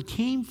Word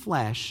became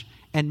flesh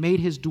and made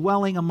his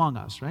dwelling among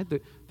us, right?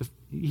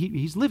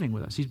 He's living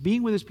with us. He's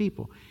being with his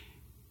people.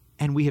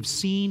 And we have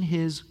seen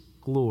his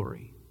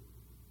glory.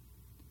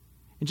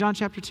 In John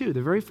chapter 2,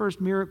 the very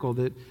first miracle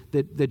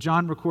that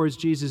John records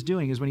Jesus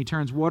doing is when he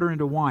turns water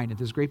into wine at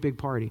this great big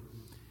party.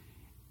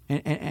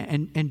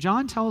 And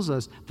John tells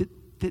us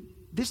that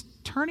this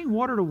turning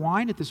water to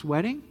wine at this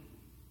wedding,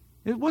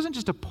 it wasn't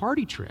just a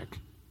party trick.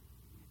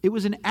 It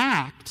was an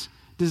act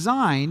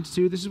designed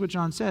to, this is what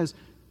John says,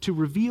 to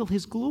reveal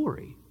his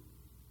glory.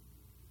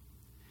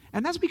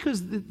 And that's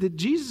because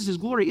Jesus'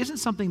 glory isn't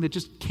something that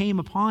just came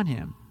upon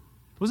him.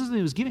 It wasn't something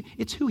that was given.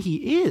 It's who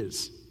he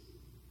is.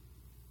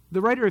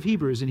 The writer of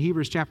Hebrews in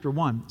Hebrews chapter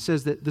 1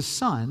 says that the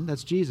Son,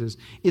 that's Jesus,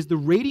 is the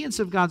radiance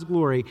of God's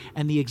glory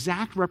and the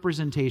exact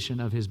representation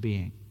of his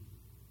being.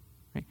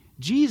 Right?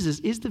 Jesus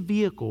is the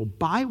vehicle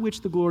by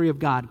which the glory of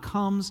God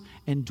comes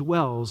and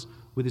dwells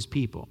with his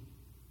people.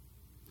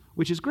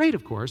 Which is great,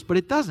 of course, but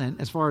it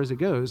doesn't, as far as it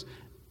goes,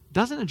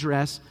 doesn't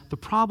address the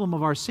problem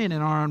of our sin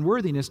and our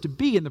unworthiness to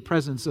be in the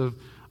presence of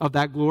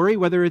that glory,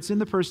 whether it's in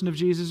the person of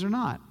Jesus or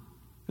not.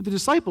 The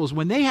disciples,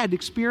 when they had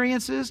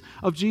experiences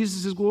of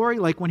Jesus' glory,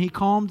 like when he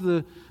calmed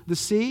the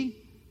sea,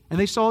 and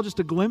they saw just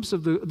a glimpse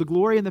of the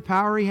glory and the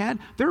power he had,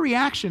 their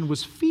reaction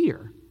was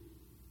fear.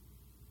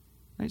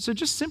 Right? So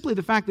just simply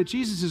the fact that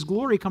Jesus'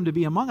 glory come to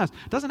be among us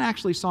doesn't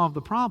actually solve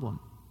the problem.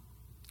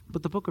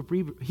 But the book of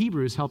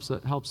Hebrews helps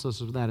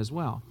us with that as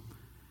well.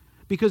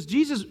 Because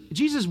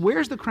Jesus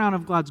wears the crown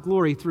of God's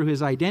glory through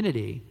his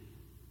identity,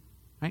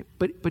 right?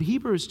 But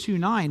Hebrews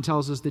 2:9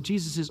 tells us that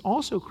Jesus is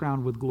also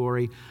crowned with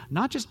glory,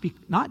 not just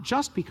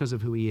because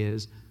of who he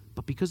is,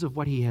 but because of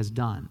what he has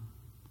done.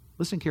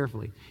 Listen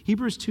carefully.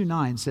 Hebrews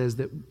 2:9 says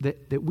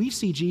that we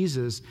see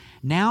Jesus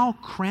now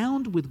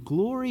crowned with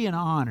glory and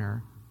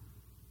honor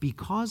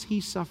because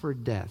he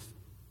suffered death,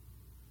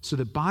 so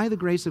that by the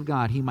grace of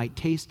God he might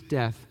taste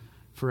death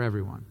for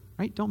everyone.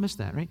 Right? Don't miss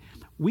that, right?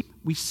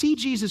 We see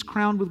Jesus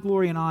crowned with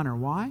glory and honor.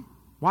 Why?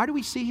 Why do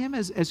we see him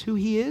as who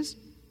he is?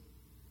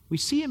 We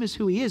see him as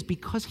who he is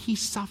because he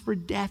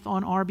suffered death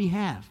on our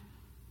behalf.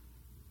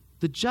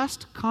 The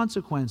just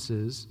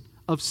consequences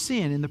of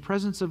sin in the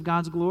presence of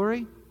God's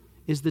glory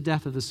is the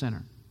death of the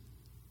sinner.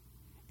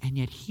 And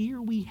yet here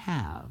we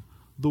have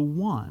the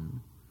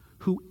one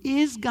who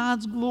is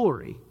God's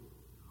glory,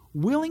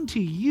 willing to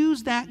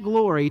use that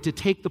glory to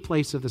take the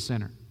place of the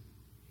sinner.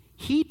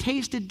 He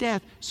tasted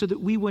death so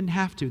that we wouldn't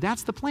have to.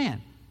 That's the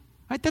plan.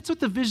 Right? That's what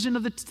the vision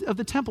of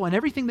the temple and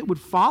everything that would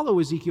follow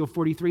Ezekiel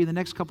 43 in the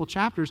next couple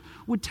chapters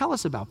would tell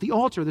us about. The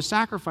altar, the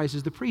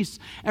sacrifices, the priests,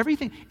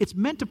 everything. It's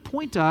meant to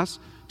point us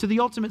to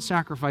the ultimate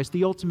sacrifice,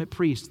 the ultimate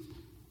priest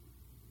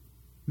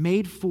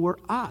made for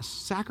us.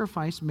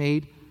 Sacrifice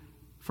made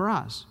for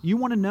us. You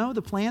want to know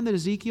the plan that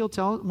Ezekiel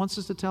wants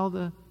us to tell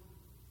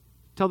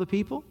the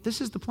people?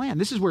 This is the plan.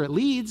 This is where it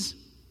leads.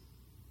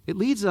 It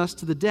leads us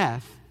to the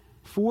death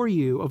for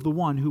you of the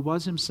one who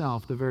was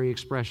himself the very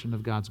expression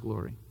of God's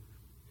glory.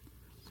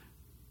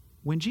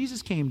 When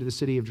Jesus came to the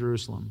city of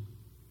Jerusalem,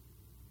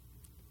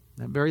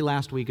 that very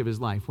last week of his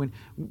life,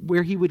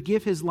 where he would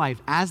give his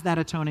life as that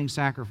atoning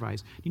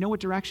sacrifice, do you know what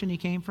direction he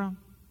came from?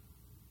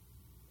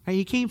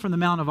 He came from the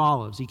Mount of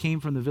Olives. He came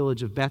from the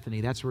village of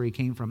Bethany. That's where he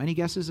came from. Any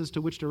guesses as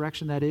to which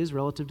direction that is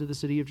relative to the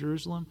city of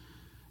Jerusalem?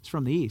 It's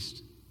from the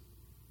east.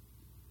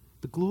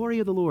 The glory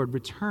of the Lord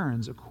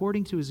returns,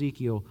 according to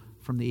Ezekiel,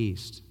 from the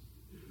east,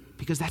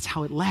 because that's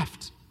how it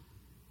left.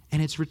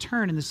 And its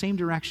return in the same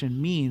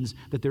direction means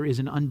that there is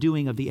an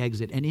undoing of the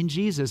exit. And in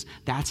Jesus,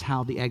 that's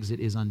how the exit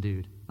is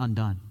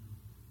undone.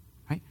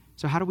 Right?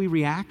 So how do we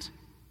react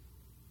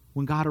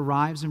when God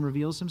arrives and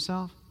reveals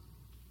himself?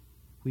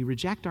 We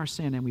reject our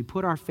sin and we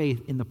put our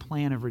faith in the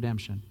plan of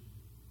redemption.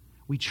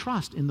 We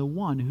trust in the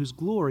one whose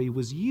glory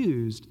was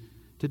used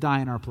to die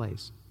in our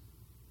place.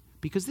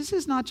 Because this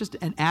is not just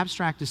an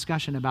abstract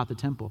discussion about the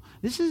temple.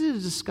 This is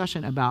a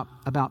discussion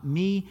about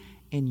me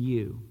and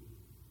you.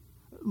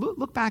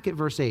 Look back at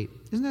verse 8.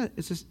 Isn't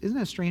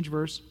that a strange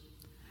verse?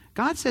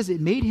 God says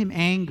it made him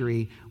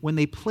angry when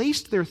they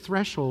placed their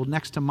threshold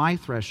next to my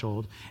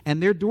threshold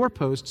and their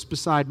doorposts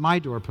beside my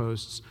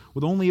doorposts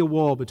with only a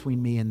wall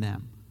between me and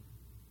them.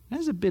 That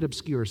is a bit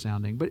obscure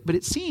sounding, but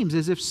it seems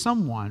as if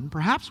someone,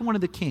 perhaps one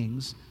of the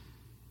kings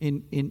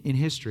in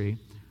history,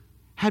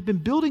 had been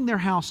building their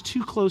house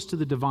too close to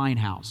the divine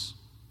house.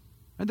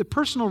 And the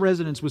personal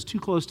residence was too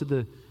close to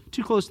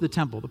the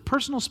temple. The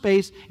personal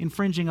space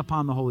infringing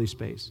upon the holy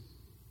space.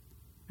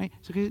 Right?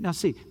 So now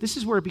see, this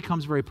is where it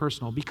becomes very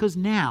personal, because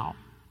now,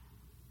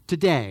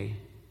 today,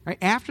 right,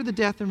 after the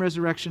death and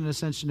resurrection and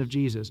ascension of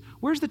Jesus,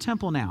 where's the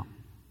temple now?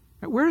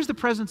 Right, where does the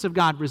presence of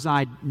God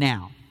reside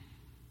now?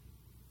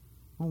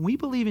 When we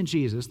believe in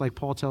Jesus, like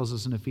Paul tells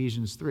us in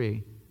Ephesians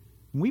 3,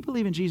 when we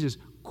believe in Jesus,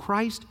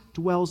 Christ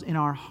dwells in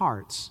our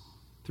hearts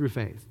through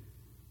faith.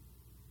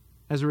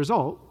 As a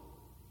result,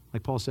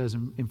 like Paul says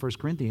in 1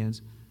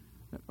 Corinthians,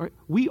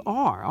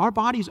 our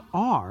bodies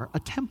are a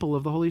temple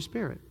of the Holy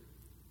Spirit.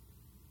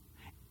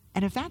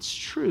 And if that's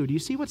true, do you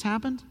see what's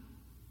happened?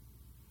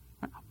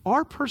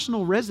 Our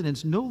personal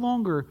residence no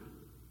longer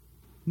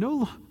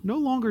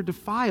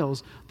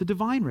defiles the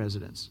divine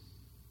residence.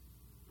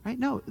 Right?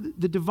 No,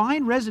 the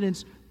divine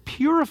residence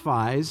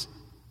purifies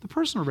the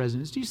personal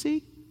residence. Do you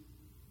see?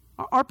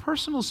 Our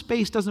personal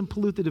space doesn't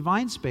pollute the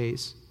divine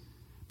space,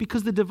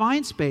 because the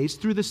divine space,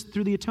 through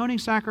the atoning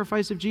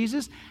sacrifice of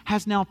Jesus,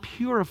 has now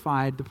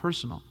purified the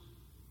personal.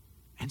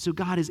 And so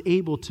God is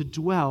able to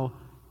dwell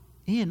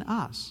in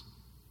us.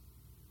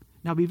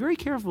 Now be very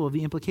careful of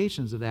the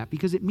implications of that,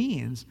 because it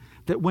means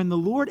that when the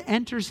Lord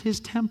enters his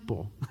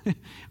temple,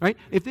 right?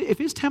 If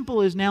his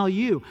temple is now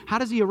you, how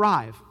does he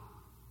arrive?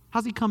 How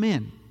does he come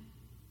in?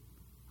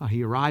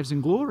 He arrives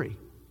in glory.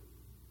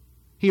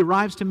 He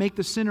arrives to make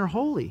the sinner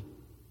holy.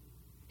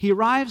 He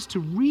arrives to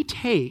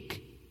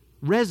retake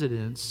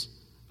residence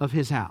of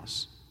his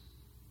house.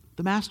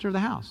 The master of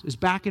the house is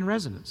back in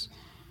residence.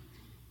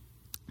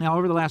 Now,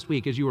 over the last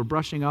week, as you were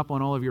brushing up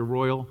on all of your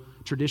royal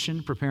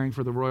tradition, preparing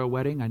for the royal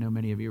wedding, I know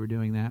many of you were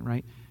doing that,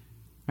 right?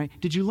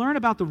 Did you learn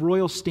about the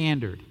royal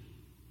standard?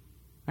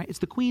 Right? It's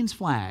the Queen's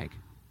flag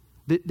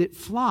that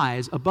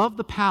flies above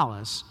the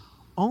palace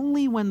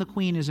only when the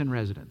Queen is in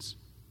residence.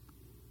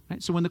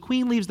 Right? So when the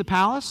Queen leaves the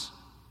palace,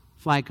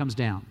 flag comes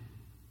down.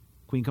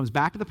 Queen comes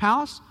back to the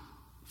palace,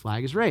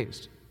 flag is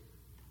raised.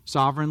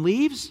 Sovereign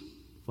leaves,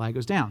 flag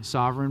goes down.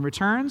 Sovereign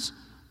returns,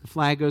 the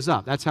flag goes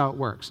up. That's how it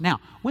works. Now,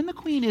 when the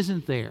Queen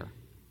isn't there,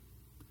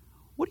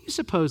 what do you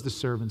suppose the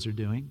servants are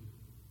doing?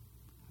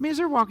 I mean, as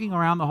they're walking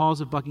around the halls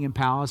of Buckingham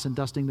Palace and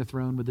dusting the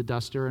throne with the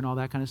duster and all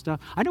that kind of stuff,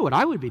 I know what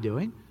I would be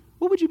doing.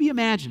 What would you be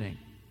imagining?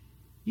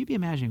 You'd be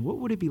imagining, what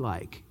would it be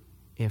like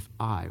if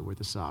I were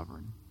the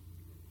sovereign?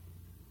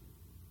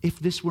 If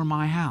this were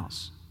my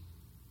house?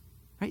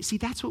 Right? See,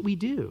 that's what we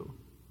do.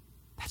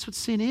 That's what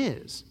sin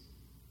is.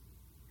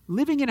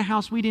 Living in a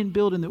house we didn't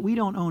build and that we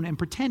don't own and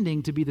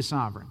pretending to be the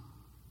sovereign.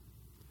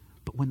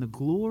 But when the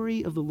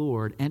glory of the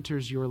Lord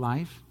enters your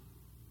life,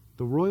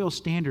 the royal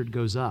standard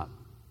goes up.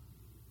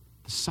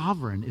 The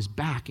sovereign is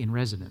back in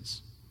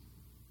residence.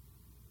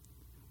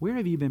 Where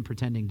have you been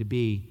pretending to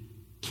be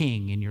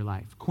king in your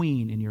life,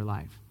 queen in your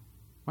life?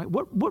 Right?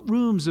 What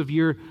rooms of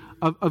your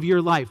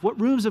life, what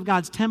rooms of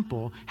God's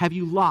temple have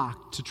you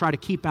locked to try to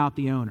keep out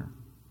the owner?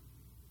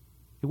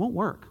 It won't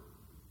work.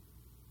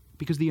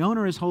 Because the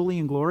owner is holy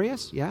and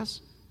glorious,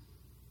 yes.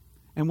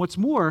 And what's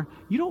more,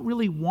 you don't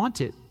really want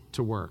it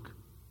to work.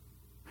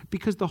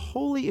 Because the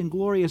holy and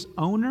glorious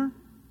owner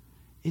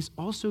is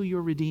also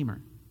your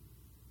Redeemer.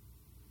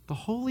 The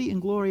holy and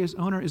glorious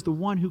owner is the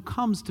one who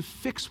comes to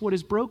fix what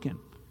is broken,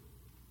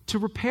 to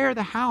repair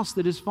the house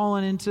that has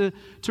fallen into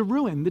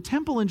ruin. The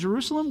temple in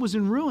Jerusalem was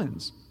in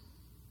ruins.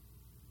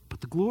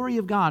 But the glory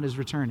of God is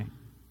returning,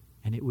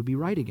 and it would be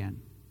right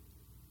again.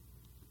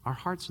 Our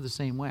hearts are the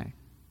same way.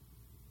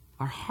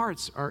 Our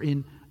hearts are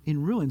in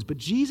in ruins. But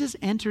Jesus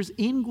enters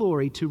in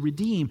glory to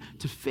redeem,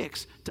 to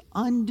fix, to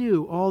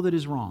undo all that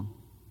is wrong,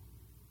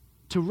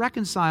 to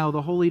reconcile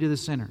the holy to the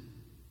sinner,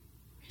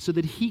 so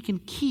that he can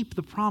keep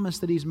the promise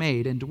that he's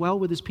made and dwell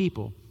with his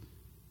people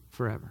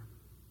forever.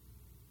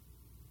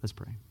 Let's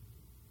pray.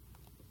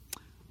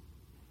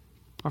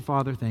 Our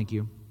Father, thank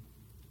you.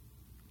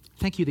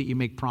 Thank you that you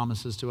make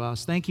promises to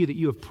us. Thank you that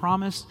you have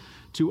promised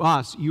to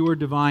us your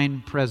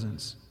divine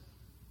presence.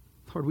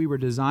 Lord, we were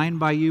designed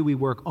by you. We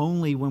work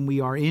only when we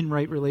are in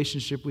right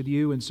relationship with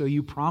you. And so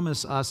you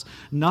promise us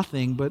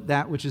nothing but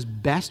that which is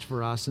best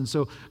for us. And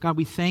so, God,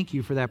 we thank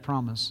you for that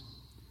promise.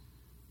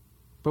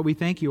 But we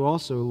thank you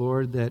also,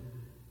 Lord, that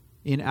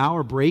in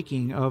our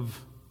breaking of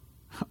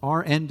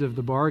our end of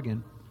the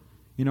bargain,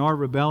 in our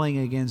rebelling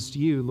against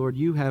you, Lord,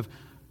 you have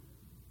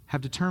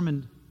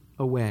determined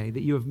a way,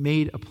 that you have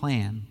made a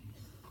plan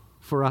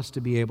for us to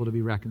be able to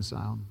be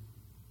reconciled.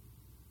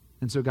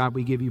 And so, God,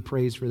 we give you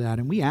praise for that.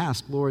 And we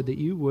ask, Lord, that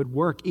you would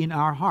work in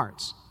our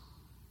hearts,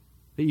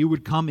 that you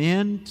would come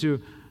in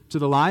to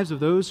the lives of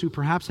those who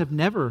perhaps have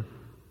never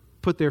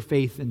put their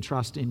faith and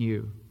trust in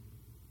you,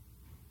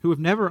 who have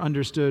never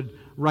understood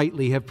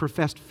rightly, have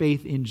professed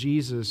faith in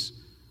Jesus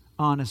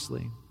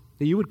honestly.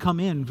 That you would come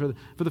in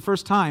for the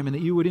first time, and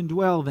that you would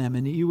indwell them,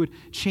 and that you would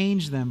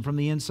change them from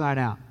the inside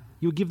out.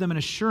 You would give them an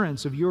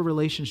assurance of your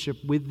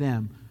relationship with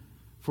them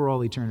for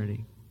all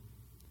eternity.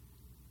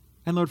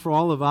 And Lord, for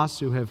all of us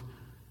who have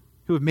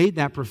made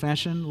that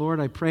profession, Lord,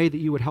 I pray that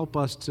you would help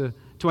us to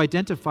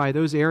identify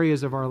those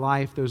areas of our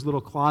life, those little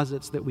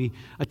closets that we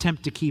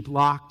attempt to keep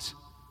locked.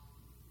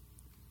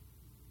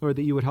 Lord,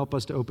 that you would help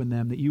us to open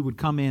them, that you would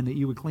come in, that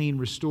you would clean,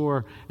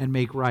 restore, and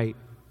make right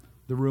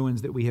the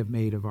ruins that we have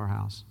made of our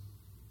house.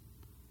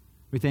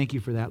 We thank you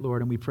for that,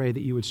 Lord, and we pray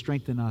that you would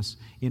strengthen us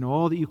in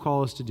all that you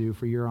call us to do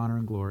for your honor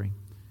and glory.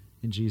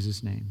 In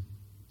Jesus' name,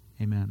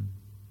 amen.